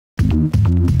I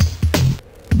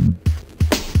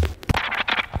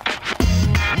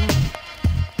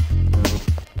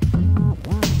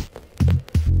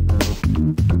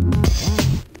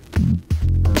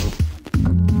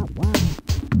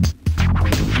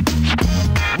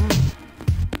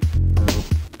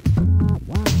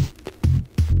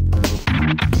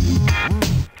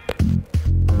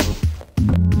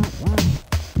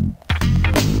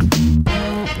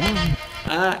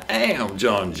am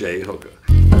John J. Hooker.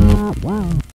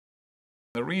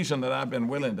 The reason that I've been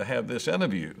willing to have this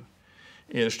interview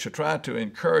is to try to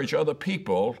encourage other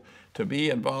people to be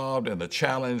involved in the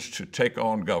challenge to take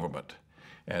on government,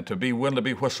 and to be willing to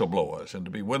be whistleblowers, and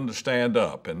to be willing to stand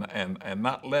up and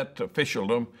not let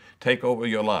officialdom take over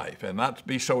your life, and not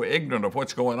be so ignorant of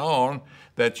what's going on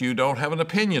that you don't have an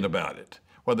opinion about it.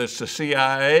 Whether it's the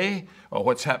CIA or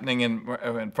what's happening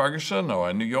in Ferguson or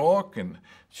in New York, and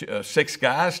 6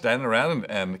 guys standing around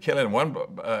and killing one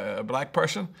black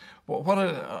person. Well, what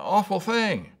an awful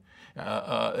thing.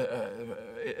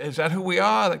 Is that who we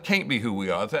are? That can't be who we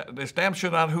are. It's damn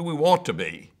sure not who we want to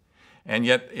be, and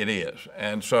yet it is.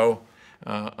 And so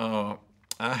I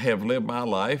have lived my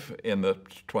life in the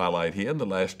twilight here in the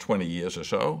last 20 years or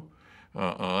so.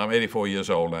 I'm 84 years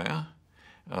old now,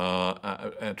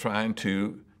 trying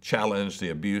to challenge the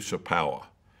abuse of power.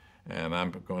 And I'm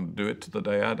going to do it to the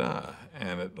day I die.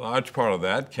 And a large part of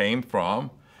that came from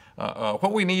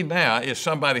what we need now is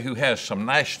somebody who has some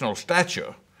national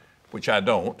stature, which I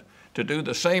don't, to do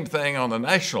the same thing on the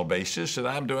national basis that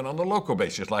I'm doing on the local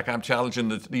basis, like I'm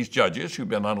challenging these judges who've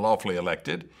been unlawfully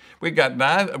elected. We got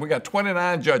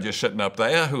 29 judges sitting up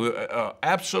there who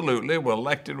absolutely were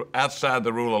elected outside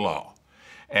the rule of law.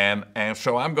 And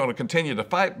so I'm going to continue to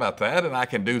fight about that, and I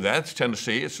can do that. It's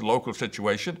Tennessee, it's a local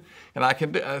situation, and I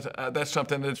can do, that's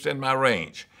something that's in my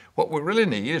range. What we really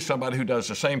need is somebody who does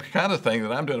the same kind of thing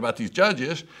that I'm doing about these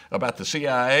judges, about the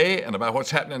CIA, and about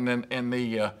what's happening in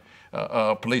the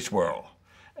police world.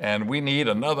 And we need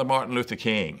another Martin Luther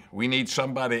King. We need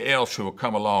somebody else who will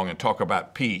come along and talk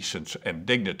about peace and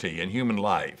dignity and human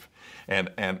life,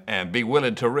 and be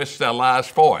willing to risk their lives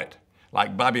for it,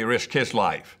 like Bobby risked his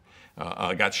life.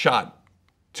 Got shot,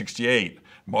 68.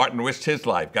 Martin risked his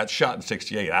life, got shot in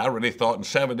 68. I really thought in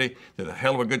 70 there's a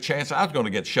hell of a good chance I was going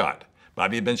to get shot.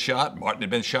 Bobby had been shot, Martin had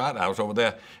been shot. I was over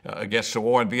there against the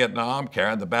war in Vietnam,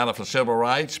 carrying the banner for civil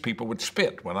rights. People would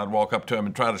spit when I'd walk up to them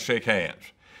and try to shake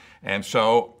hands. And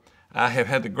so I have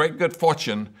had the great good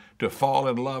fortune to fall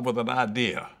in love with an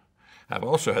idea. I've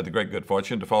also had the great good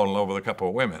fortune to fall in love with a couple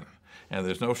of women. And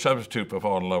there's no substitute for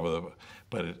falling in love with them.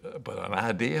 But an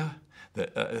idea?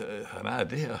 An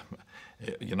idea,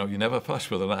 you know, you never fuss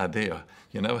with an idea.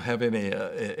 You never have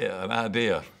an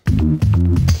idea.